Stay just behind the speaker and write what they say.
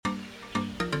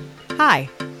Hi,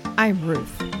 I'm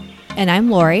Ruth. And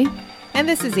I'm Lori. And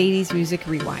this is 80s Music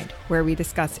Rewind, where we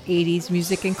discuss 80s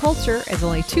music and culture as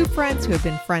only two friends who have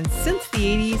been friends since the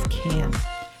 80s can.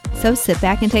 So sit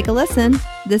back and take a listen.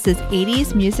 This is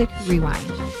 80s Music Rewind.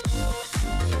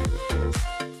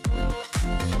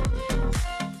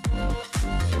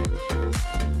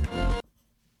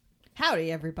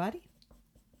 Howdy, everybody.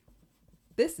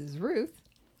 This is Ruth.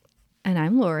 And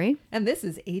I'm Lori. And this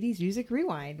is 80s Music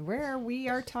Rewind, where we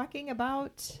are talking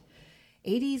about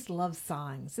 80s love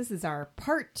songs. This is our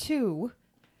part 2.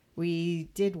 We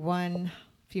did one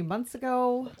a few months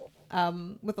ago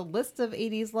with a list of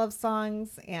 80s love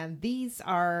songs, and these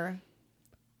are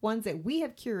ones that we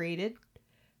have curated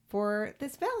for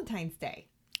this Valentine's Day.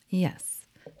 Yes.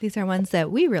 These are ones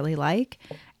that we really like,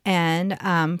 and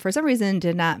for some reason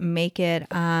did not make it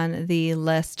on the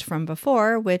list from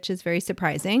before, which is very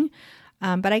surprising.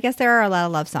 But I guess there are a lot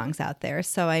of love songs out there.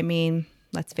 So, I mean,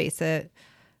 let's face it,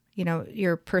 you know,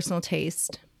 your personal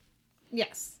taste.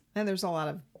 Yes. And there's a lot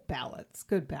of ballads,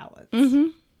 good ballads. Mm-hmm.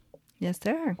 Yes,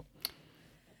 there are.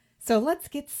 So let's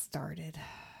get started.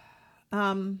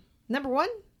 Number 1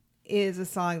 is a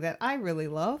song that I really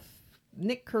love.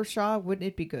 Nick Kershaw, Wouldn't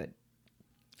It Be Good?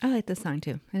 I like this song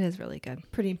too. It is really good.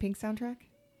 Pretty in Pink soundtrack?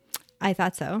 I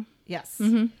thought so. Yes.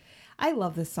 Mm-hmm. I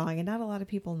love this song, and not a lot of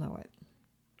people know it.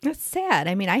 That's sad.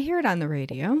 I mean, I hear it on the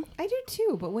radio. I do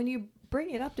too, but when you bring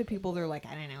it up to people, they're like,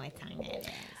 I don't know what song it is.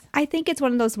 I think it's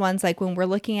one of those ones like when we're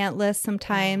looking at lists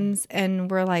sometimes and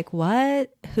we're like,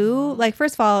 what? Who? Like,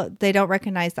 first of all, they don't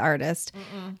recognize the artist.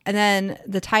 And then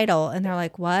the title, and they're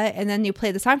like, what? And then you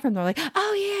play the song from them, they're like,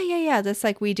 oh, yeah. That's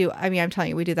like we do. I mean, I'm telling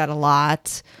you, we do that a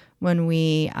lot when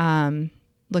we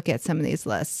look at some of these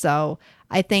lists. So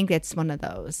I think it's one of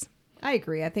those. I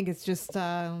agree. I think it's just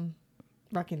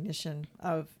recognition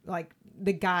of, like,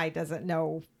 the guy doesn't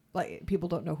know, like, people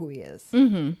don't know who he is.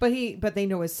 Mm-hmm. But they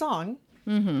know his song.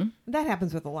 Mm-hmm. That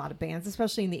happens with a lot of bands,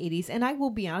 especially in the 80s. And I will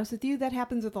be honest with you, that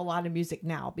happens with a lot of music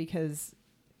now, because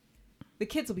the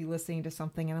kids will be listening to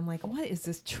something and I'm like, what is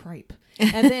this tripe?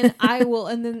 And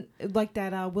then like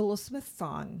that Willow Smith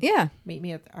song. Yeah. Meet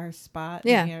Me at Our Spot.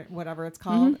 Yeah. Meet Me at whatever it's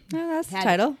called. Mm-hmm. Yeah, that's the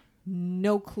title.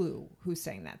 No clue who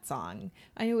sang that song.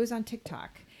 I knew it was on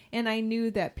TikTok. And I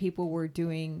knew that people were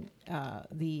doing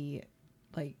the,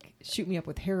 like, shoot me up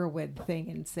with heroin thing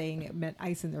and saying it meant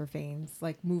ice in their veins,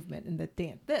 like movement in the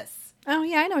dance. This. Oh,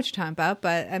 yeah, I know what you're talking about.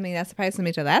 But, I mean, that surprised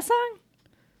me to that song?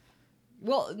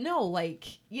 Well, no,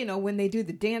 like, you know, when they do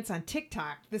the dance on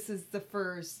TikTok, this is the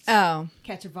first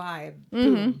catch a vibe. Mm-hmm.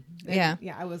 Boom. Yeah.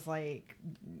 Yeah, I was like,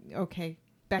 okay,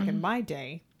 back in my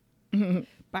day.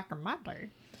 Back in my day.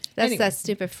 That's Anyway. that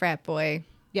stupid frat boy.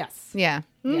 Yes. Yeah.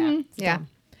 Yeah. Mm-hmm. It's Yeah. dumb.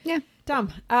 Yeah.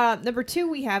 Dumb. Number 2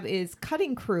 we have is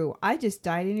Cutting Crew, I Just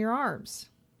Died in Your Arms.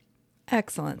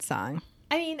 Excellent song.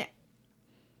 I mean,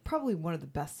 probably one of the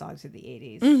best songs of the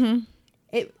 80s. Mm-hmm.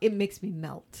 It makes me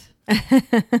melt.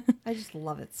 I just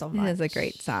love it so much. It is a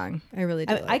great song. I really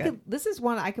do. I could. This is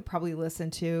one I could probably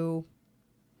listen to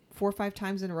 4 or 5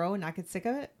 times in a row and not get sick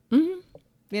of it. Mm-hmm.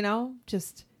 You know,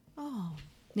 just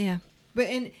Yeah. But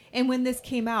and when this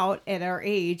came out at our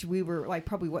age, we were like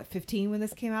probably 15 when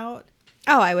this came out.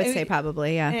 Oh, I would say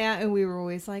probably, yeah. And we were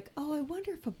always like, oh, I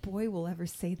wonder if a boy will ever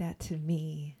say that to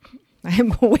me.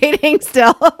 I'm waiting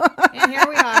still. And here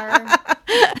we are.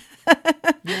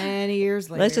 Many years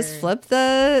later. Let's just flip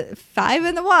the 5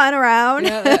 and the 1 around.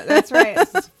 Yeah, that's right.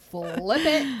 Let's just flip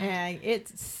it, and it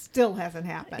still hasn't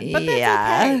happened. But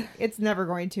that's okay. It's never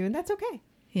going to, and that's okay.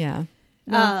 Yeah.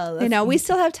 Well, we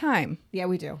still have time. Yeah,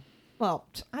 we do. Well,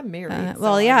 I'm married.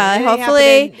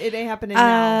 Hopefully it ain't happening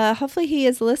now. Hopefully he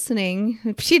is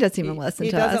listening. She doesn't even listen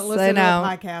to us. He doesn't listen to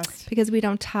the podcast. Because we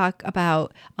don't talk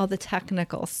about all the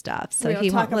technical stuff. So he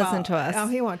won't listen to us. Oh,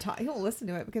 he won't listen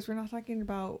to it because we're not talking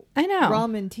about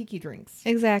rum and tiki drinks.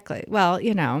 Exactly. Well,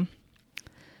 you know,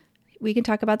 we can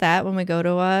talk about that when we go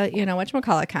to a,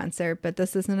 whatchamacallit concert, but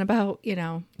this isn't about,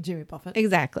 Jimmy Buffett.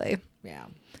 Exactly. Yeah.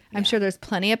 I'm sure there's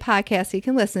plenty of podcasts he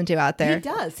can listen to out there. He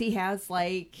does. He has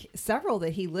like several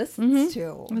that he listens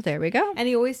to. Well, there we go. And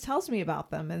he always tells me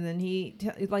about them. And then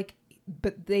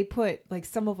but they put, like,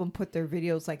 some of them put their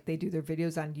videos, like they do their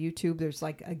videos on YouTube. There's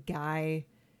like a guy,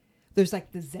 there's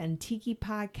like the Zen Tiki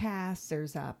podcast.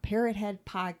 There's a Parrot Head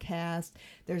podcast.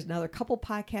 There's another couple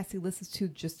podcasts he listens to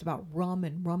just about rum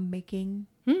and rum making.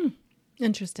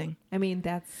 Interesting. I mean,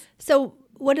 So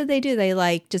what do? They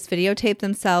like just videotape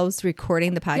themselves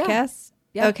recording the podcast?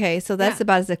 Yeah. Okay, so that's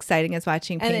about as exciting as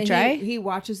watching paint dry. He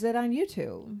watches it on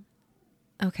YouTube.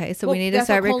 Okay, so we need to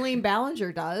start. That's what Colleen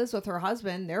Ballinger does with her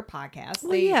husband, their podcast.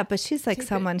 Well, yeah, but she's like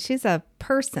she's a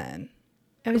person.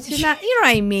 I mean, she's not, you know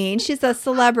what I mean? She's a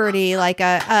celebrity, like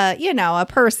a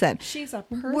person. She's a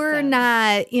person. We're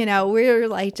not, we're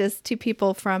like just two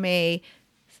people from a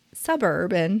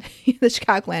suburb in the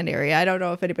Chicagoland area. I don't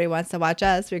know if anybody wants to watch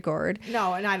us record.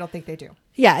 No, and I don't think they do.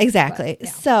 Yeah, exactly. But,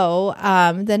 yeah. So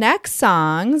the next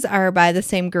songs are by the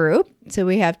same group. So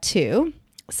we have two.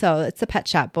 So it's the Pet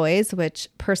Shop Boys, which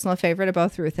personal favorite of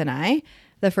both Ruth and I.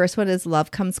 The first one is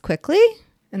Love Comes Quickly.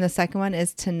 And the second one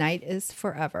is Tonight is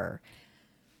Forever.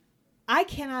 I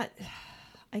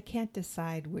can't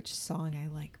decide which song I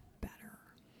like better.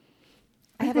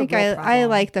 I think I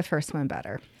like the first one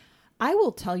better. I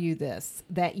will tell you this,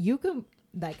 that you can,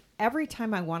 like, every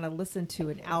time I want to listen to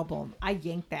an album, I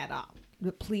yank that up.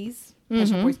 But please,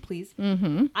 Special Boys, please.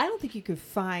 Mm-hmm. I don't think you could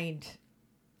find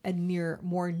a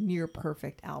more near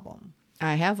perfect album.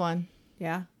 I have one.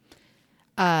 Yeah.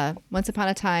 Once Upon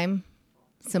a Time,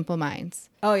 Simple Minds.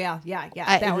 Oh yeah.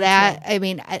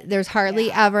 There's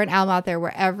hardly ever an album out there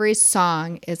where every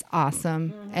song is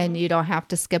awesome and you don't have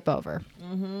to skip over.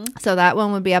 Mm-hmm. So that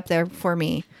one would be up there for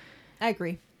me. I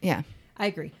agree. Yeah, I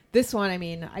agree. This one,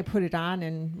 I put it on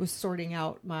and was sorting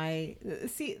out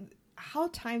see how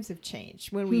times have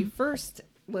changed. When we first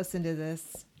listened to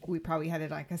this, we probably had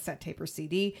it on cassette tape or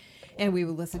CD, and we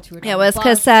would listen to it. It was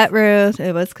cassette, Ruth.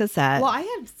 It was cassette. Well, I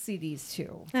had CDs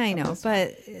too. I know,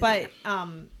 but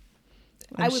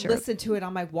I would listen to it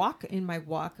on my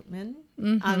Walkman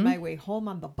on my way home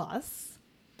on the bus.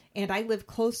 And I lived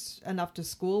close enough to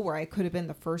school where I could have been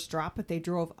the first drop, but they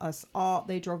drove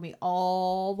me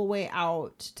all the way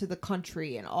out to the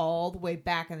country and all the way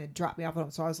back, and then dropped me off at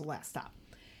home. So I was the last stop.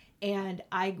 And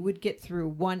I would get through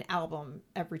one album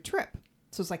every trip.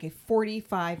 So it's like a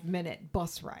 45-minute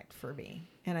bus ride for me.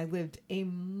 And I lived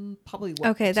probably,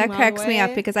 okay, that cracks me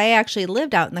up because I actually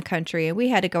lived out in the country, and we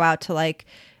had to go out to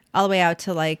all the way out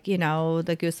to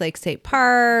the Goose Lake State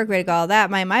Park, ready to go all that.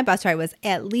 My bus ride was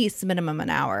at least minimum an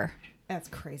hour. That's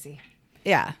crazy.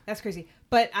 Yeah. That's crazy.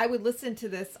 But I would listen to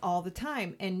this all the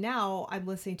time. And now I'm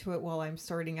listening to it while I'm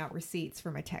sorting out receipts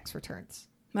for my tax returns.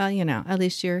 Well, at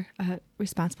least you're a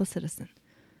responsible citizen.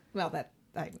 Well, but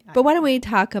why don't we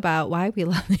talk about why we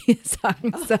love these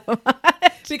songs so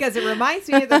much? Because it reminds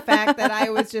me of the fact that I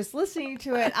was just listening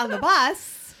to it on the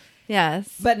bus.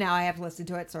 Yes. But now I have to listen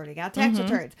to it sorting out tax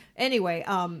returns. Anyway,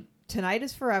 Tonight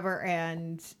is Forever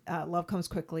and Love Comes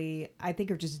Quickly, I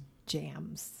think, are just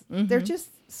jams. Mm-hmm. They're just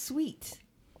sweet.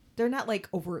 They're not like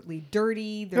overtly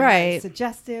dirty. They're not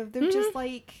suggestive. They're just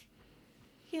like,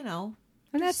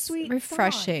 and that's sweet,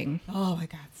 refreshing. Song. Oh my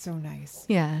God, so nice.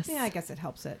 Yes. Yeah, I guess it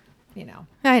helps it.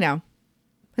 I know,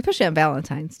 especially on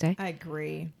Valentine's Day. I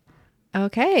agree.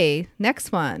 Okay,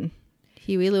 next one,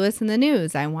 Huey Lewis and the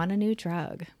News. I Want a New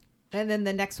Drug. And then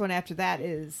the next one after that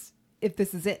is If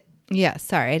This Is It. Yeah,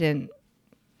 sorry, I didn't.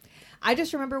 I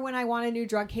just remember when I Want a New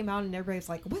Drug came out and everybody's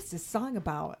like, what's this song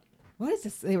about? What is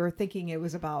this? They were thinking it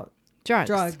was about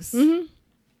drugs. Mm-hmm.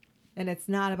 And it's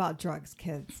not about drugs,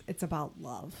 kids. It's about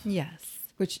love. Yes.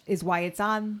 Which is why it's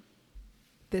on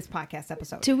this podcast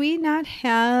episode. Do we not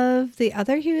have the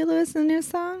other Huey Lewis and the News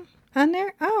song on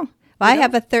there? Oh. Well, I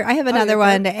have another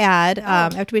one to add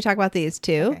after we talk about these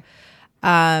two.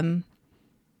 Okay.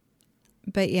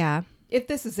 But yeah. If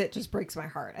This Is It just breaks my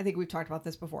heart. I think we've talked about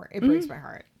this before. It breaks my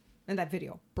heart. And that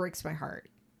video breaks my heart.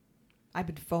 I've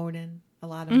been phoning a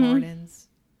lot of mornings.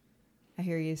 I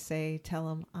hear you say, tell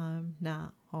them I'm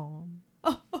not home.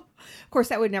 Oh, of course,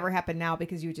 that would never happen now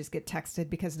because you would just get texted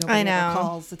because nobody ever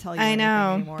calls to tell you anything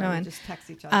anymore. No, we just text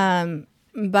each other.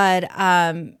 But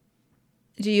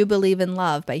Do You Believe in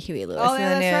Love by Huey Lewis. Oh,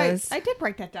 yeah, that's right. I did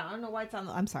break that down. I don't know why it's on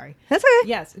I'm sorry. That's okay.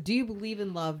 Yes. Do you believe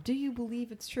in love? Do you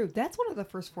believe it's true? That's one of the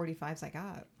first 45s I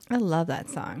got. I love that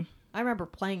song. I remember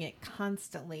playing it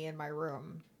constantly in my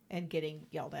room and getting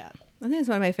yelled at. I think it's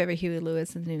one of my favorite Huey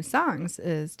Lewis and the News songs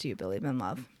is Do You Believe in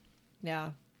Love?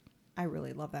 Yeah. I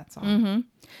really love that song. Mm-hmm.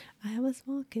 I was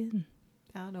walking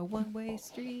down a one-way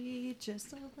street,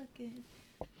 just looking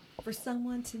for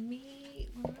someone to meet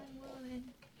one woman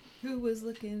who was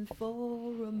looking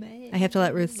for a man. I have to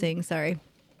let Ruth sing. Sorry.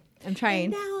 I'm trying.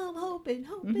 And now I'm hoping.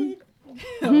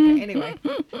 Okay, anyway.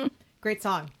 Great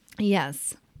song.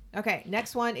 Yes. Okay,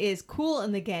 next one is Kool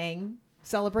and the Gang,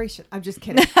 Celebration. I'm just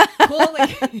kidding. Kool and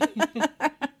the Gang.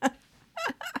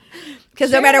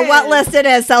 Because no matter what list it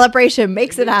is, Celebration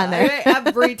makes it on there.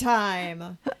 Every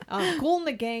time. Kool and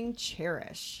the Gang,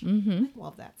 Cherish. I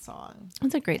love that song.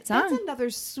 It's a great song. That's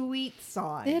another sweet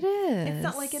song. It is. It's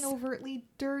not like an overtly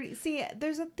dirty. See,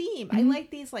 there's a theme. I like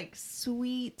these like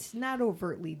sweet, not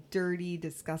overtly dirty,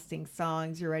 disgusting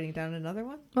songs. You're writing down another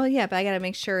one? Well, yeah, but I got to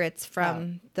make sure it's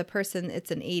from the person. It's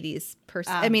an 80s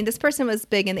person. I mean, this person was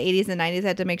big in the 80s and 90s. I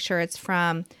had to make sure it's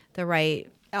from the right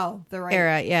Oh, the right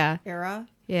era. Yeah. era.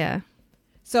 Yeah.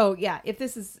 So yeah, if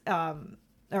this is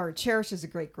or Cherish is a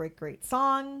great, great, great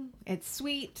song. It's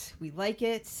sweet. We like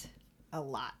it a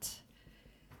lot.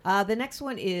 The next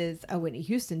one is a Whitney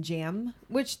Houston jam,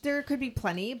 which there could be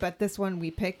plenty, but this one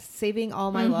we picked, Saving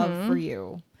All My Love for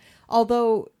You.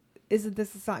 Although, isn't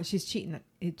this a song? She's cheating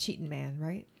man,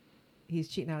 right? He's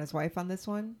cheating on his wife on this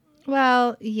one.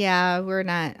 Well, yeah, we're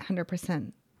not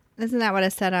 100%. Isn't that what I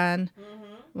said on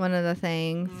one of the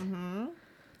things? Mm-hmm.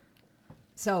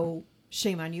 So,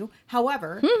 shame on you.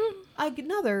 However,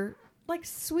 another like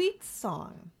sweet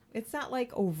song. It's not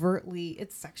like overtly,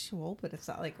 it's sexual, but it's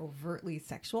not like overtly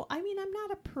sexual. I mean, I'm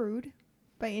not a prude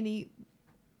by any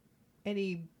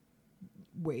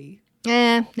way.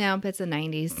 No, it's a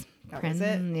 90s. Oh, is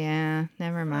it? Yeah,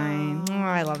 never mind. Oh,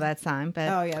 I love that song, but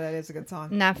Oh yeah, that is a good song.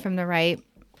 not from the right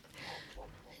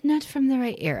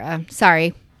era.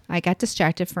 Sorry, I got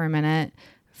distracted for a minute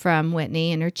from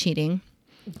Whitney and her cheating,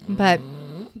 but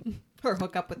Or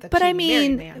hook up with the but I cheating married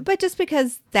mean, man. but just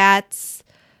because that's,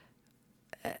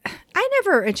 I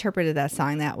never interpreted that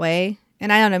song that way,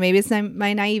 and I don't know, maybe it's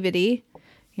my naivety.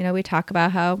 You know, we talk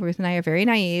about how Ruth and I are very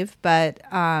naive, but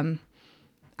I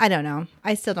don't know.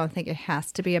 I still don't think it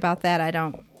has to be about that.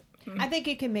 I think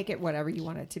you can make it whatever you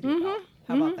want it to be about.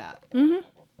 How about that?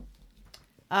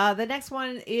 Mm-hmm. The next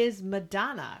one is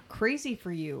Madonna, Crazy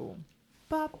for You.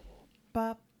 Bop,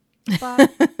 bop, bop,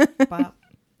 bop,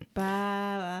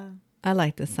 ba. I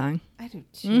like this song. I do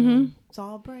too. It's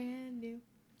all brand new.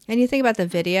 And you think about the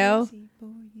video Crazy for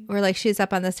you. where like she's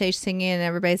up on the stage singing and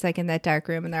everybody's like in that dark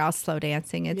room and they're all slow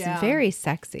dancing. It's Yeah. very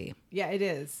sexy. Yeah, it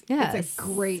is. Yes. It's a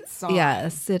great song.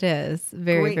 Yes, it is.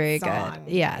 Very, Great very song.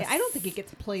 good. Yes. I don't think it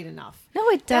gets played enough. No,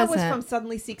 it doesn't. That was from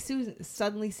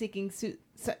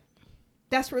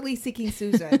Desperately Seeking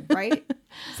Susan, right?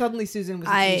 Suddenly Susan was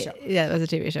a TV show. Yeah, it was a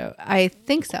TV show. I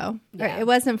think so. Yeah. It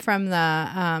wasn't from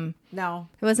the No,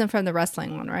 it wasn't from the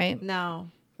wrestling one, right? no.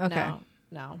 Okay.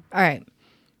 No. All right.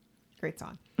 Great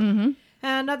song. Mm-hmm.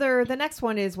 The next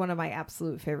one is one of my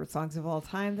absolute favorite songs of all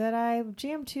time that I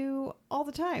jam to all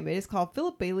the time. It is called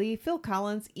Philip Bailey, Phil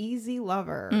Collins, Easy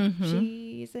Lover.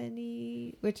 She's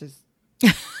which is,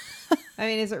 I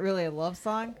mean, is it really a love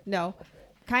song? No,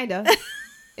 kind of.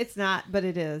 It's not, but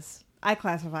it is. I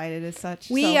classified it as such.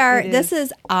 This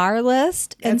is our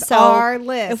list. And It's so our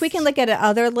list. if we can look at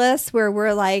other lists where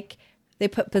we're like, they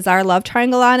put Bizarre Love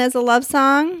Triangle on as a love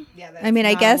song. Yeah, that's I mean,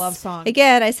 I not a guess, love song.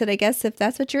 again, I guess if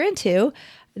that's what you're into,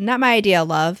 not my idea of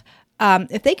love.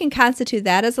 If they can constitute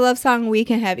that as a love song, we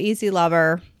can have Easy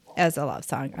Lover as a love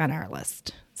song on our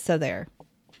list. So there.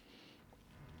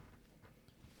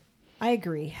 I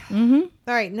agree. Mm-hmm.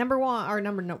 All right, number one.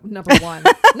 Number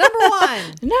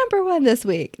one this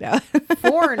week. No.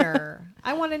 Foreigner.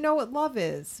 I want to know what love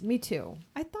is. Me too.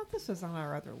 I thought this was on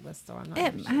our other list, though. I'm not sure.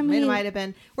 I mean, it might have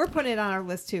been. We're putting it on our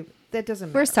list too. That doesn't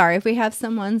matter. We're sorry if we have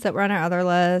some ones that were on our other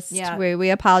list. Yeah. We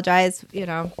apologize, you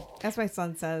know. As my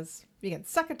son says, you can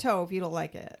suck a toe if you don't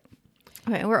like it.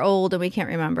 Okay, we're old and we can't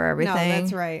remember everything. No,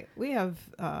 that's right. We have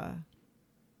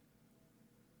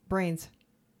brains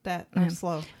that are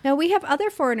slow. No, we have other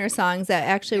Foreigner songs that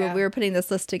actually, when Yeah. we were putting this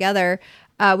list together,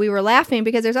 we were laughing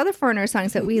because there's other Foreigner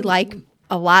songs that we like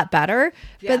a lot better,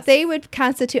 Yes. but they would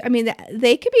constitute, I mean,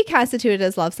 they could be constituted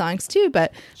as love songs too,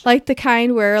 but like the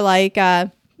kind where like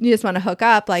you just want to hook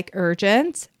up, like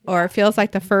Urgent or Feels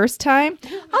Like the First Time,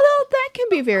 although that can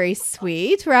be very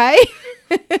sweet, right?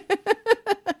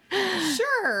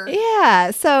 Sure.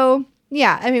 Yeah. So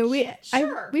yeah, I mean,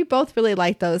 Sure. we both really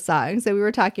like those songs, and we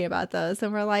were talking about those,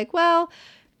 and we're like, well,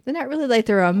 they're not really like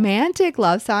the romantic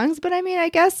love songs, but I mean, I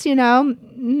guess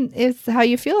it's how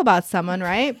you feel about someone,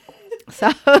 right? So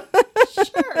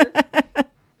Sure.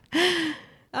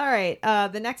 All right.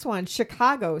 The next one,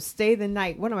 Chicago, Stay the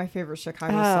Night. One of my favorite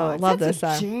Chicago songs. love That's this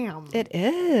a song. jam. It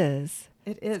is.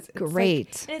 It is. It's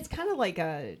Great. and it's kind of like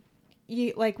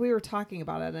like we were talking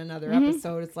about it in another Mm-hmm.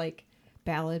 episode. It's like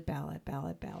ballad, ballad,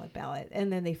 ballad, ballad, ballad.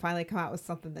 And then they finally come out with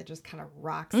something that just kind of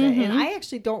rocks it. And I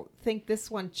actually don't think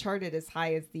this one charted as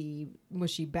high as the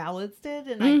Mushy Ballads did.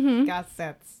 And I guess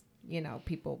that's,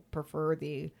 people prefer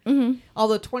the,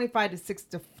 although 25 or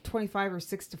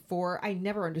 6 to 4, I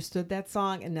never understood that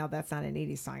song. And now that's not an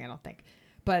 80s song, I don't think.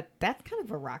 But that's kind of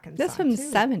a rockin' That's song from the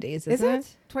too. 70s, isn't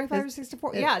it? 25 or 6 to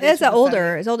 4? Yeah. It's from the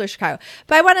 70s. It's older Chicago.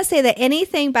 But I want to say that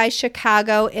anything by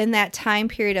Chicago in that time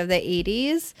period of the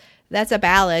 80s, that's a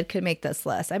ballad, could make this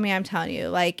list. I mean, I'm telling you,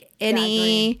 like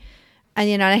any,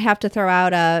 and I have to throw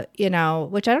out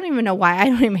which I don't even know why I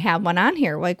don't even have one on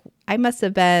here. Like I must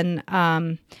have been,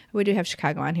 we do have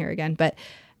Chicago on here again, but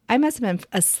I must have been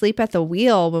asleep at the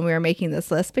wheel when we were making this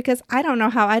list because I don't know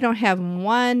how I don't have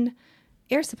one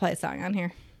Air Supply song on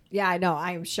here. Yeah, I know.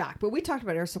 I am shocked. But we talked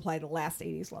about Air Supply, the last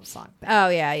 80s love song. Oh,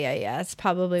 yeah. It's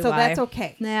probably so why. that's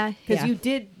okay. Yeah. Because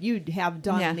you have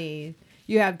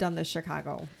done the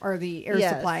Chicago or the Air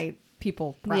Supply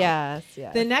people proud. Yes.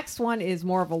 The next one is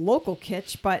more of a local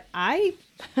kitsch, but I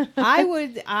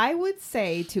would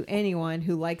say to anyone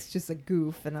who likes just a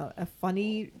goof and a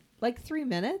funny, like 3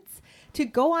 minutes, to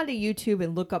go onto YouTube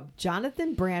and look up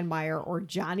Jonathan Brandmeier or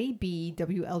Johnny B,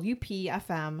 WLUP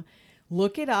FM.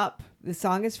 Look it up. The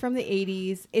song is from the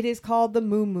 80s. It is called the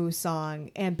Moo Moo Song.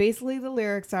 And basically the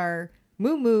lyrics are,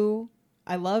 Moo Moo,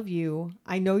 I love you.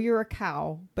 I know you're a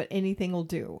cow, but anything will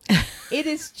do. It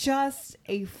is just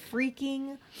a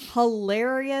freaking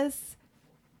hilarious,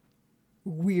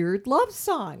 weird love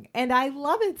song. And I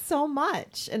love it so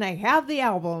much. And I have the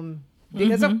album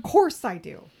because of course I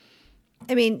do.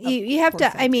 I mean, you have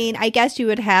to, I mean, I guess you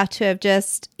would have to have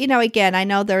just, again, I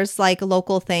know there's like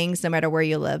local things no matter where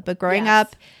you live, but growing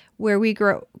up where we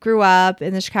grew up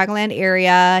in the Chicagoland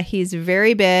area, he's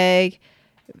very big,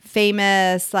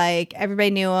 famous, like everybody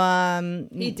knew him.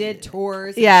 He did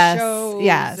tours and shows.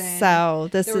 Yes. So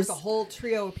there was a whole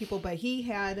trio of people, but he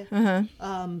had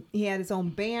his own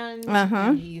band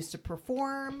and he used to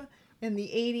perform in the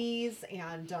 80s,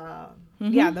 and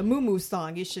the Moo Moo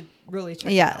Song, you should really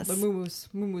check it out. The Moo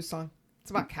Moo Song.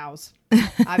 It's about cows,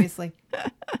 obviously.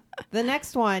 The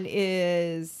next one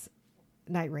is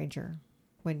Night Ranger,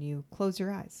 When You Close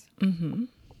Your Eyes.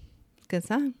 Good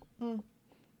song.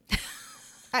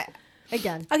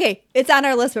 Again. Okay, it's on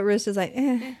our list, but Ruth's just like,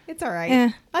 it's all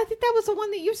right. I think that was the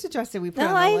one that you suggested we put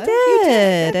on the list.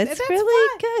 I did. It's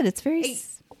really good. It's very...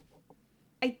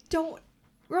 I don't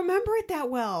remember it that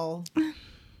well.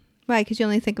 Why? Because you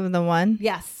only think of the one?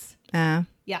 Yes.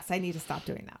 Yes, I need to stop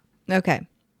doing that. Okay.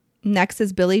 Next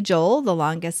is Billy Joel, The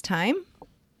Longest Time.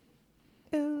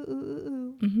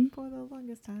 Ooh, for the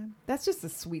longest time. That's just a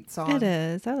sweet song. It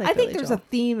is. I think there's a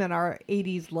theme in our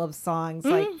 80s love songs,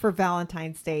 like for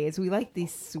Valentine's Day, is we like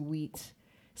these sweet,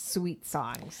 sweet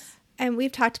songs. And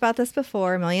we've talked about this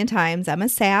before a million times. I'm a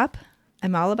sap.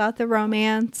 I'm all about the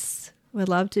romance. Would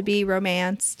love to be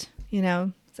romanced.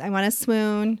 I want to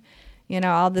swoon.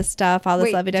 All this stuff, all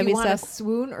this lovey-dovey stuff. Do you want to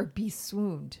swoon or be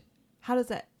swooned? How does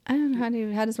that? I don't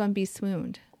know. How does one be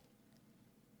swooned?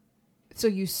 So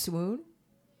you swoon?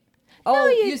 No, oh,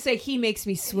 you say he makes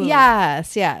me swoon.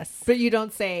 Yes. But you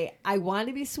don't say I want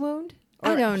to be swooned?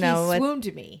 Or I don't know. He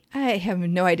swooned me. I have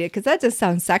no idea because that just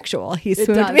sounds sexual. He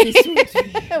swooned me. He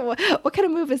swooned me. What kind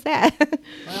of move is that?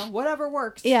 Well, whatever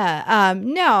works. Yeah.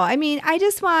 No, I mean, I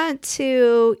just want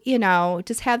to,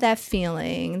 just have that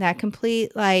feeling, that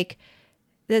complete, like,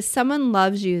 that someone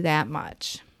loves you that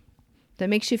much. That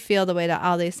makes you feel the way that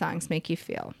all these songs make you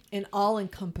feel. An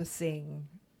all-encompassing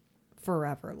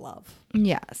forever love.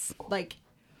 Yes. Like,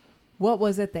 what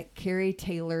was it that Carrie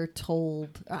Taylor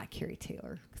told... Carrie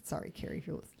Taylor. Sorry, Carrie, if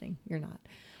you're listening. You're not.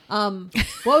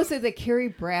 What was it that Carrie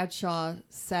Bradshaw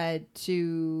said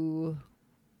to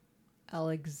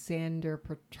Alexander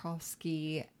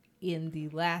Petrovsky in the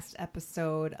last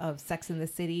episode of Sex and the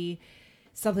City?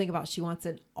 Something about she wants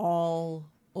an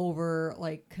all-over,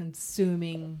 like,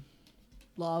 consuming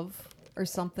love or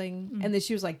something. Mm-hmm. And then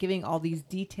she was, like, giving all these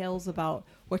details about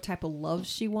what type of love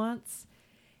she wants.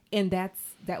 And that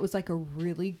was, like, a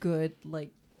really good, like,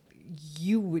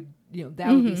 you would,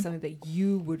 that would be something that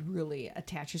you would really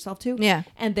attach yourself to. Yeah.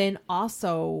 And then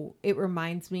also it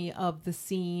reminds me of the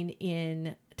scene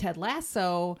in Ted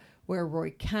Lasso where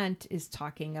Roy Kent is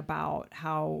talking about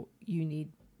how you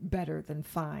need better than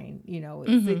fine.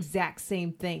 It's the exact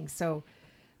same thing. So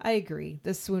I agree.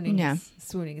 The swooning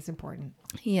is important.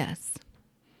 Yes.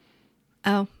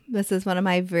 Oh, this is one of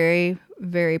my very,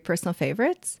 very personal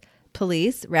favorites.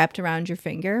 Police, Wrapped Around Your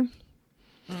Finger.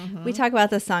 Mm-hmm. We talk about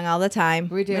this song all the time.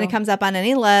 We do. When it comes up on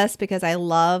any list because I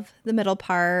love the middle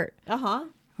part.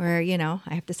 Where,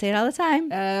 I have to say it all the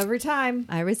time. Every time.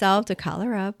 I resolved to call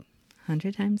her up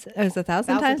 100 times. It was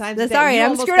 1,000 times. Sorry,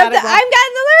 I'm screwed up. I'm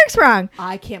getting the lyrics wrong.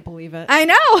 I can't believe it. I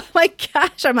know. My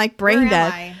gosh, I'm like brain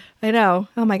dead. Am I know.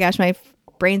 Oh my gosh, my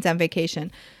brain's on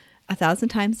vacation. 1,000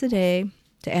 times a day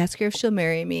to ask her if she'll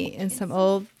marry me in some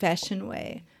old-fashioned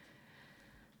way.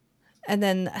 And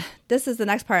then this is the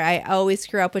next part I always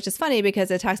screw up, which is funny because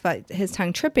it talks about his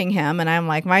tongue tripping him. And I'm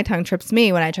like, my tongue trips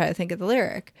me when I try to think of the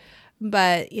lyric.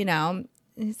 But,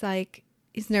 he's like,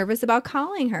 he's nervous about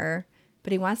calling her,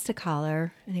 but he wants to call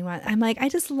her. And I'm like, I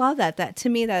just love that. That to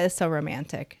me, that is so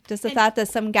romantic. Just the thought that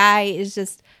some guy is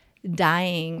just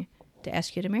dying to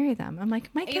ask you to marry them. I'm like,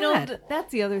 my God.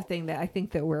 That's the other thing that I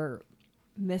think that we're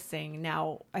missing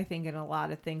now. I think in a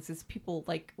lot of things is people,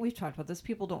 like we've talked about this,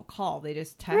 people don't call, they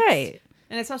just text, right?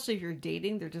 And especially if you're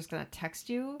dating, they're just gonna text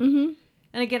you.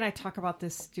 And again, I talk about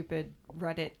this stupid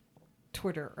Reddit,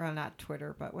 Twitter, or not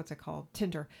Twitter, but what's it called?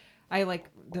 Tinder. I like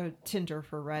the Tinder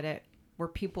for Reddit where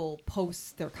people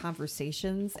post their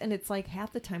conversations. And it's like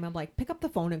half the time I'm like, pick up the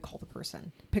phone and call the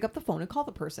person. Pick up the phone and call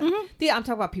the person. I'm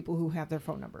talking about people who have their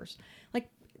phone numbers. Like,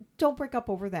 don't break up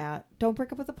over that. Don't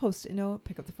break up with a post-it note.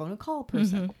 Pick up the phone and call a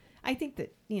person. I think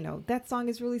that, that song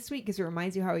is really sweet because it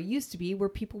reminds you how it used to be where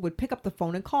people would pick up the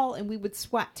phone and call and we would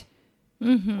sweat.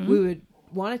 We would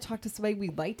want to talk to somebody we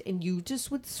liked and you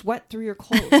just would sweat through your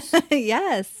clothes.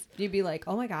 Yes. You'd be like,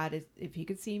 oh my God, if he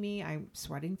could see me, I'm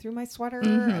sweating through my sweater.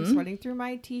 I'm sweating through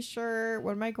my t-shirt.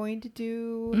 What am I going to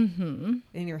do?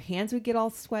 And your hands would get all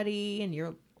sweaty and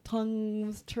your tongue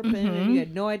was tripping and you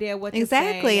had no idea what to say.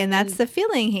 Exactly. And that's the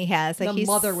feeling he has. Like the he's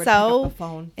mother would pick up so the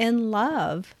phone. in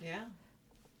love. Yeah.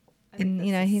 And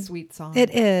he's a sweet song.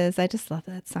 It is. I just love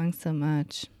that song so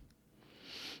much.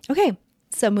 Okay.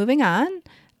 So moving on.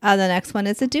 The next one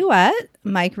is a duet.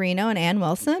 Mike Reno and Ann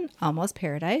Wilson, Almost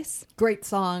Paradise. Great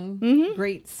song.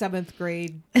 Great 7th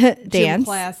grade Dance. gym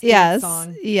class Yes.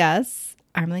 song. Yes.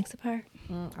 Arm lengths apart.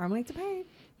 Arm length apart.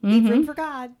 Leave room for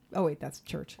God. Oh, wait, that's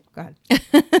church. Go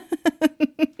ahead.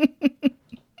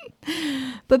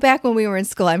 But back when we were in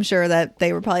school, I'm sure that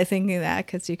they were probably thinking that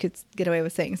because you could get away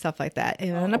with saying stuff like that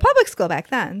in a public school back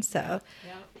then. So,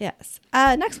 yes.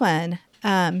 Next one.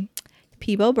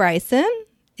 Peebo Bryson.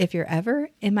 If You're Ever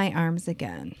in My Arms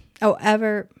Again. Oh,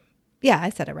 ever. Yeah, I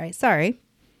said it right. Sorry.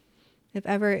 If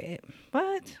ever.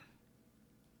 What?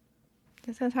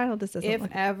 That's the title. This doesn't If look.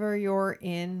 ever you're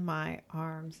in my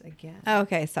arms again.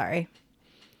 Okay, sorry.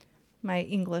 My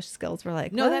English skills were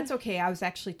like, No, what? that's okay. I was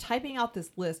actually typing out this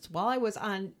list while I was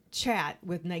on chat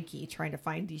with Nike trying to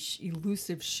find these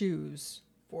elusive shoes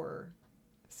for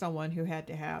someone who had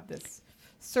to have this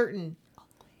certain...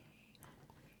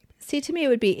 See, to me, it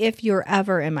would be if you're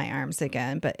ever in my arms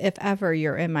again. But if ever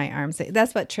you're in my arms,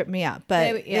 that's what tripped me up.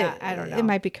 But I don't know. It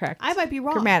might be correct. I might be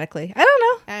wrong. Grammatically. I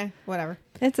don't know. Whatever.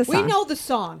 It's a song. We know the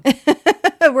song.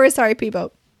 We're sorry,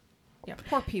 Peebo. Yeah,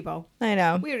 poor Peebo. I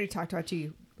know. We already talked about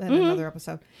you in another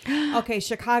episode. Okay,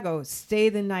 Chicago, Stay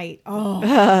the Night.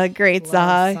 Oh, great love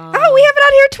song. song. Oh, we have it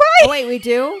on here twice. oh wait, we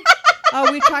do? Oh,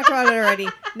 we talked about it already.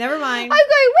 Never mind. I'm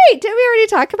going, wait, did we already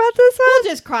talk about this one? We'll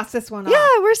just cross this one off.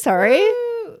 Yeah, we're sorry.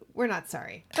 Woo. We're not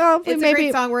sorry. Oh, It's a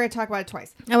great song. We're going to talk about it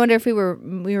twice. I wonder if we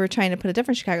were trying to put a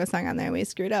different Chicago song on there and we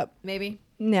screwed up. Maybe.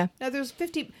 Yeah. Now, there's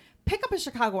 50... Pick up a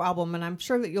Chicago album, and I'm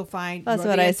sure that you'll find That's you're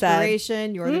what the I said.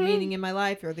 inspiration, you're the meaning in my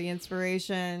life, you're the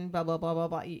inspiration, blah, blah, blah, blah,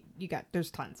 blah. You got...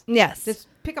 There's tons. Yes. Just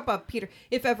pick up a Peter.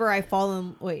 If ever I fall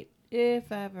in... Wait.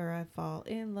 If ever I fall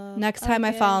in love. Next Time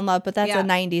I Fall in Love, but that's a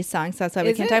 90s song, so that's why we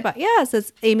Is can't it? talk about. Yes,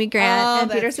 it's Amy Grant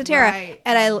and Peter that's Cetera. right.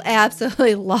 And I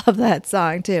absolutely love that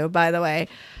song too, by the way.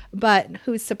 But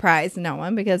who's surprised? No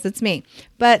one, because it's me.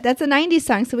 But that's a 90s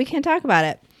song, so we can't talk about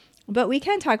it. But we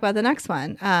can talk about the next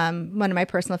one. One of my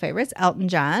personal favorites, Elton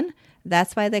John.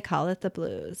 That's Why They Call It the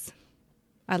Blues.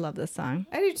 I love this song.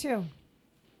 I do too.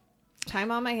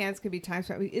 Time on My Hands could be time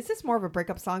spent. Is this more of a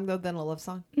breakup song though than a love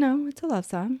song? No, it's a love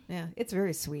song. Yeah, it's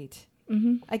very sweet.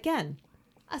 Again,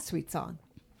 a sweet song.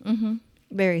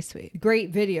 Very sweet.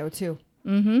 Great video too.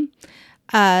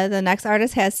 The next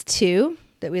artist has two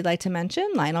that we'd like to mention.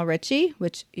 Lionel Richie,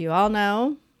 which you all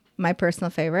know, my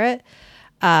personal favorite.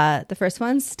 The first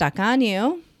one's Stuck on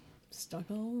You. Stuck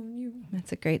on You.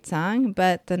 That's a great song.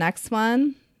 But the next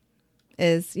one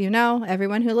is,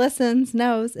 everyone who listens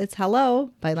knows it's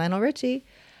Hello by Lionel Richie.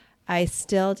 I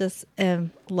still just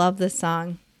love this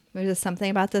song. There's just something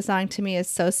about this song to me is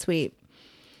so sweet.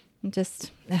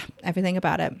 Just everything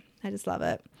about it. I just love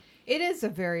it. It is a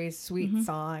very sweet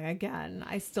song. Again,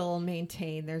 I still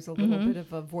maintain there's a little bit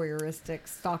of a voyeuristic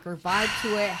stalker vibe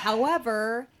to it.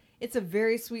 However, it's a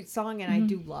very sweet song and I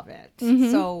do love it.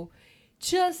 So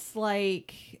just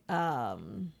like,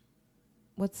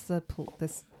 what's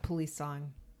this police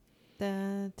song?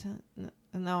 No,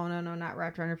 not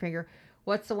Wrapped Around Her Finger.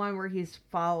 What's the one where he's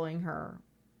following her?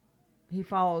 He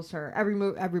follows her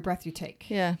every breath you take.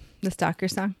 Yeah, the stalker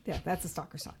song. Yeah, that's a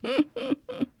stalker song.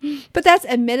 But that's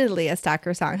admittedly a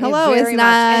stalker song. Hello Very is much.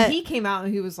 not. And he came out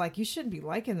and he was like, "You shouldn't be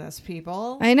liking this,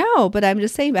 people." I know, but I'm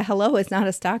just saying. But Hello is not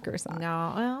a stalker song.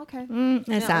 No, well, okay. It's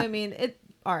No, not. I mean,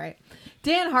 all right.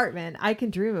 Dan Hartman, I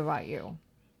Can Dream About You.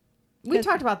 We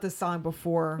talked about this song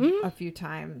before a few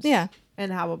times. Yeah.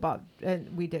 And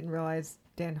and we didn't realize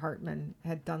Dan Hartman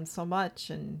had done so much.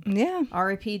 And Yeah.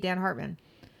 R.I.P. Dan Hartman.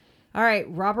 All right.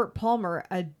 Robert Palmer,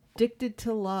 Addicted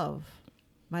to Love.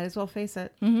 Might as well face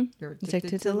it. You're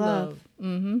addicted to love.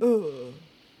 Ugh.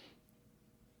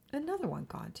 Another one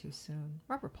gone too soon.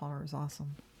 Robert Palmer is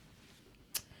awesome.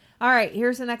 All right,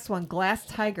 here's the next one. Glass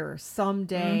Tiger,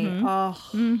 Someday.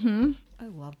 Oh, I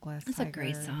love Glass That's Tiger. a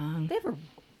great song. They have a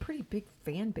pretty big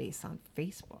fan base on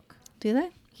Facebook. Do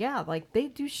they? Yeah, like they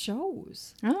do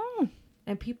shows. Oh.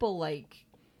 And people like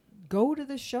go to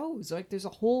the shows. Like there's a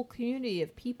whole community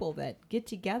of people that get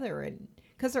together and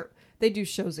because they do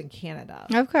shows in Canada.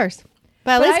 Of course.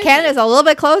 But at least Canada's a little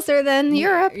bit closer than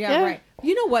Europe. Yeah, right.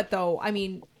 You know what though? I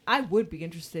mean, I would be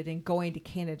interested in going to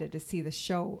Canada to see the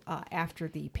show after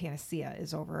the Panacea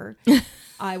is over.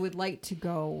 I would like to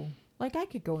go. Like I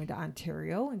could go into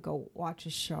Ontario and go watch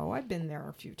a show. I've been there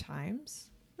a few times.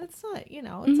 That's not,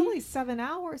 it's only 7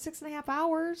 hours, 6.5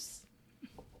 hours.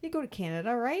 You go to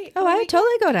Canada, right? Oh, I would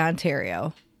totally go to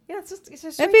Ontario. Yeah, it's just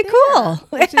It'd right be there. cool.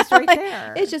 It's just right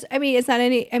there. It's just, it's not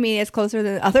it's closer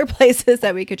than other places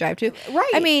that we could drive to.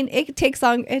 Right. I mean, it takes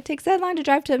that long to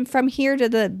drive from here to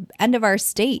the end of our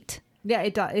state. Yeah,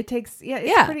 it does. It takes,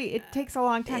 it takes a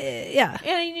long time. Yeah.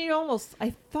 And I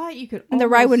thought you could And the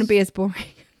ride wouldn't be as boring.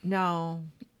 No,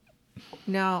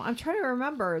 I'm trying to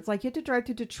remember. It's like you have to drive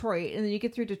to Detroit and then you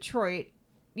get through Detroit.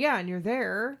 Yeah, and you're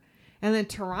there. And then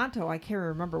Toronto, I can't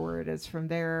remember where it is from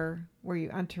there, where you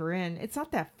enter in. It's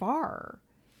not that far.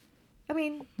 I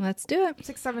mean, let's do it.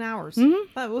 6-7 hours.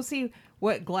 Mm-hmm. But we'll see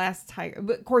what Glass Tiger.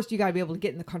 But of course, you got to be able to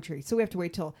get in the country, so we have to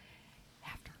wait till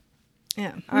after.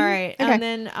 Yeah. All right. Okay. And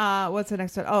then what's the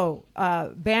next one? Oh,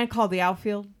 band called The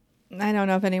Outfield. I don't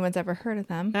know if anyone's ever heard of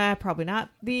them. Probably not.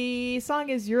 The song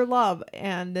is Your Love,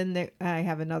 and then I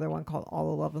have another one called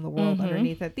All the Love in the World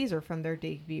underneath it. These are from their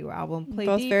debut album. Play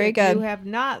Both Deep. very If good. you have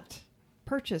not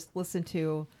purchased, listened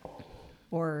to,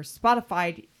 or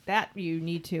Spotify, that you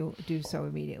need to do so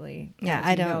immediately. Yeah, As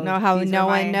I you don't know how these no are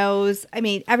one knows. I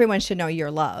mean, everyone should know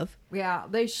Your Love. Yeah,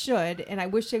 they should, and I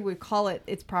wish they would call it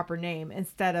its proper name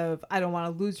instead of I Don't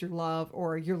Want to Lose Your Love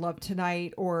or Your Love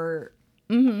Tonight or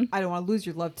I Don't Want to Lose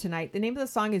Your Love Tonight. The name of the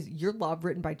song is Your Love,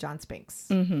 written by John Spinks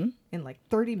in like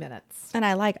 30 minutes. And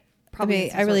I like,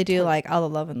 I really do like All the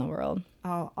Love in the World.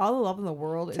 Oh, All the Love in the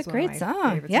World It's is a one great of my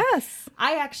song. favorite songs. Yes.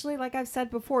 I actually, like I've said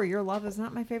before, Your Love is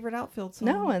not my favorite Outfield song.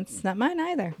 No, it's not mine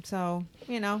either. So,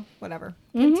 whatever.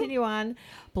 Continue on.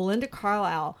 Belinda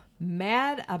Carlisle,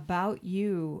 Mad About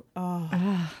You.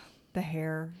 Oh, the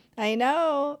hair. I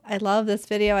know. I love this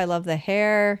video. I love the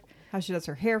hair. How she does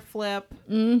her hair flip.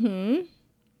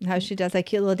 How she does that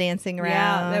cute little dancing around.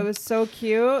 Yeah, that was so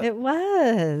cute. It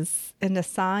was. And the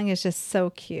song is just so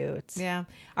cute. Yeah.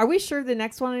 Are we sure the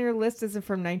next one on your list isn't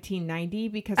from 1990?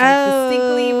 Because I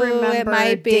distinctly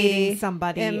remember dating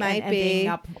somebody and ending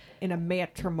up in a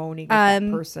matrimony with that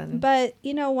person. But,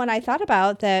 when I thought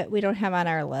about that we don't have on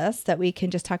our list that we can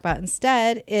just talk about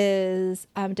instead is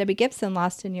Debbie Gibson,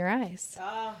 Lost in Your Eyes.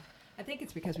 I think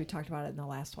it's because we talked about it in the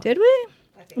last one. Did we?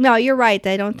 No, you're right.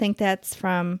 I don't think that's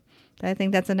from... I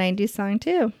think that's a 90s song,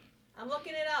 too. I'm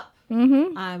looking it up.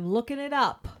 Mm-hmm. I'm looking it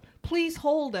up. Please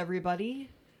hold,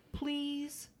 everybody.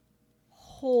 Please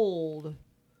hold.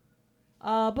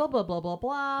 Blah, blah, blah, blah, blah,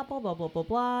 blah, blah, blah, blah,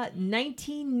 blah.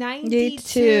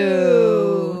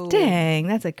 1992. Dang,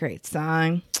 that's a great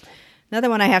song. Another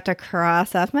one I have to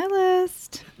cross off my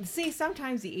list. See,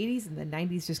 sometimes the 80s and the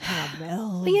 90s just kind of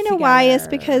meld Well, you know why? It's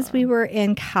because we were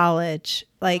in college,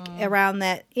 like around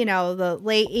that, the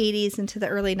late 80s into the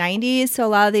early 90s. So a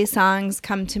lot of these songs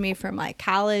come to me from like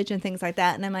college and things like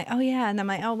that. And I'm like, oh, yeah. And I'm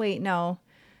like, oh, wait, no.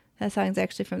 That song's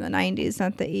actually from the 90s,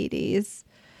 not the 80s.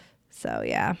 So,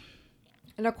 yeah.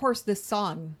 And of course, this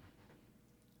song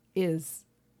is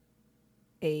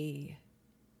do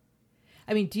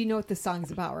you know what this song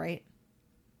is about, right?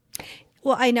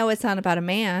 Well, I know it's not about a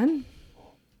man.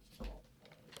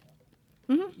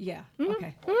 Yeah.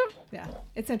 Okay. Yeah.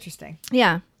 It's interesting.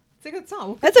 Yeah. It's a good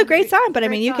song. That's a great song, but I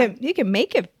mean, you can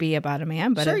make it be about a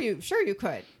man, but sure you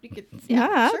could. You could.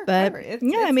 Yeah, sure, but whatever.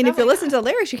 I mean, if you listen to the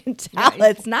lyrics, you can tell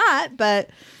it's not.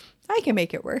 But I can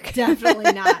make it work.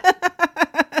 Definitely not.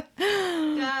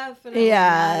 Definitely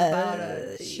not about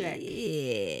a chick.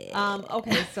 Yeah.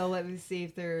 Okay, so let me see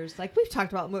if there's we've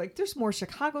talked about there's more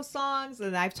Chicago songs,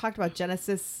 and I've talked about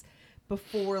Genesis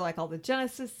before, like all the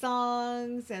Genesis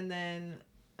songs, and then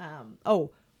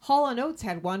Hall & Oates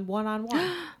had one on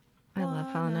one. I love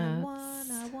Hall &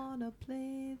 Oates. I wanna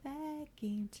play that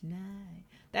game tonight.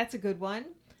 That's a good one.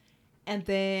 And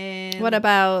then What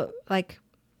about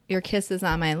Your Kiss Is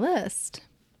on My List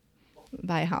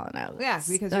by Hall & Oates? Yeah,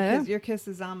 because your kiss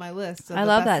is on my list. Of I the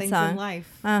love best that things song. in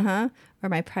life. Or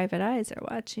My Private Eyes Are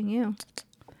Watching You.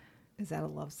 Is that a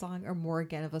love song or more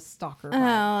again of a stalker?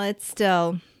 Oh, it's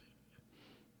still.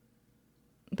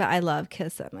 But I love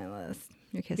Kiss on My List.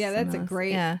 Your Kiss. Yeah, Is on that's My a List.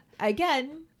 great. Yeah.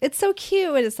 Again, It's so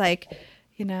cute. And it's and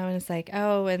it's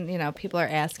people are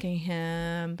asking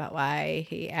him about why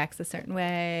he acts a certain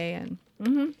way. And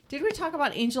Did we talk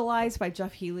about Angel Eyes by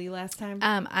Jeff Healey last time?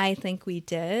 I think we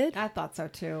did. I thought so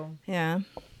too. Yeah.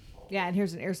 Yeah, and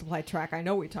here's an Air Supply track I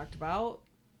know we talked about.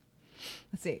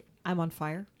 Let's see. I'm on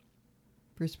Fire.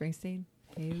 Bruce Springsteen.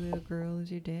 Hey, little girl, is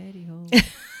your daddy home?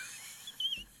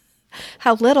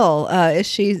 How little is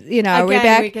she? You know, are we Again,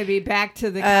 back? we could be back to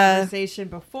the conversation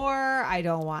before. I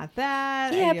don't want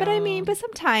that. Yeah, but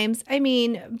sometimes,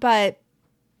 but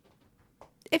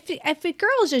if a girl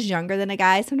is just younger than a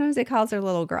guy, sometimes it calls her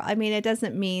little girl. I mean, it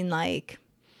doesn't mean like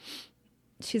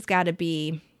she could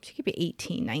be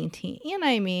 18, 19. You know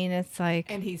what I mean? It's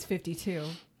like. And he's 52.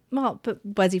 Well, but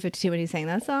was he 52 when he sang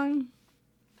that song?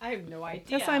 I have no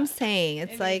idea. That's what I'm saying.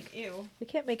 It's like, ew. we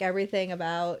can't make everything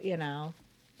about,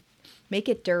 make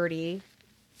it dirty.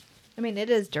 I mean, it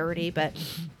is dirty, but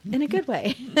in a good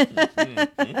way.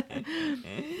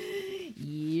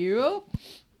 Yep.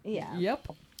 Yeah. Yep.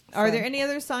 Are there any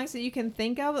other songs that you can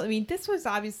think of? I mean, this was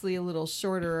obviously a little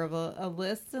shorter of a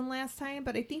list than last time,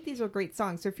 but I think these are great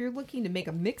songs. So if you're looking to make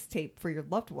a mixtape for your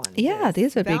loved one, yeah,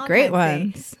 these would be great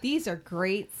ones. These are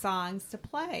great songs to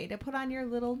play, to put on your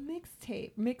little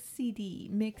mixtape, mix CD,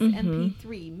 mix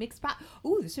MP3, mix spot.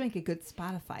 Ooh, this would make a good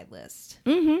Spotify list.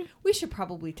 Mm-hmm. We should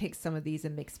probably take some of these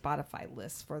and make Spotify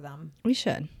lists for them. We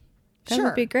should. That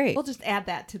would be great. We'll just add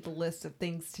that to the list of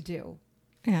things to do.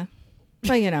 Yeah.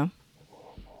 Well,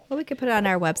 well, we could put it on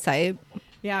our website.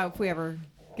 Yeah, if we ever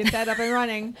get that up and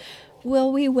running. Well,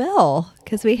 we will,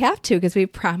 because we have to, because we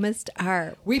promised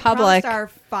our public. Promised our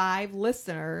 5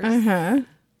 listeners. Uh-huh.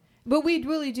 But we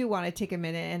really do want to take a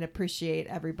minute and appreciate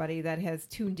everybody that has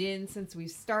tuned in since we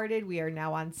started. We are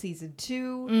now on season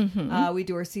 2. Mm-hmm. We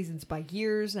do our seasons by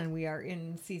years, and we are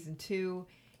in season 2.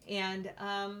 And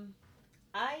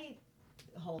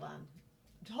hold on.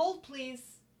 Hold, please.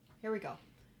 Here we go.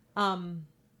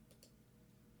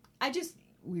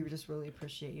 We just really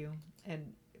appreciate you,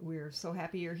 and we're so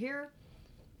happy you're here.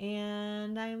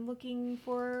 And I'm looking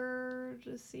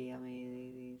to see how many of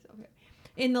these. Okay,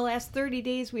 in the last 30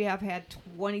 days, we have had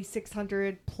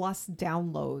 2,600 plus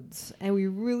downloads, and we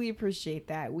really appreciate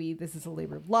that. This is a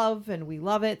labor of love, and we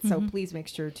love it. So please make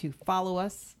sure to follow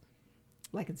us,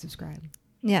 like and subscribe.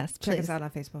 Yes, check please. us out on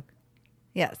Facebook.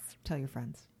 Yes, tell your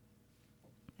friends,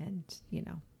 and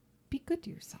be good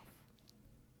to yourself.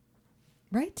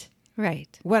 Right.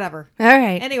 Right. Whatever. All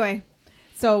right. Anyway,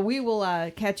 so we will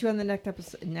catch you on the next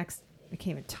episode. I can't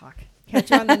even talk.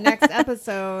 Catch you on the next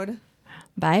episode.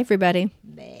 Bye, everybody.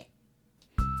 Bye.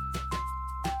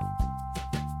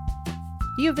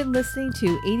 You have been listening to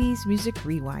 80s Music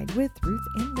Rewind with Ruth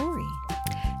and Lori.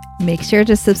 Make sure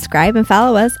to subscribe and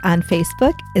follow us on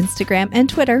Facebook, Instagram, and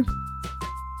Twitter.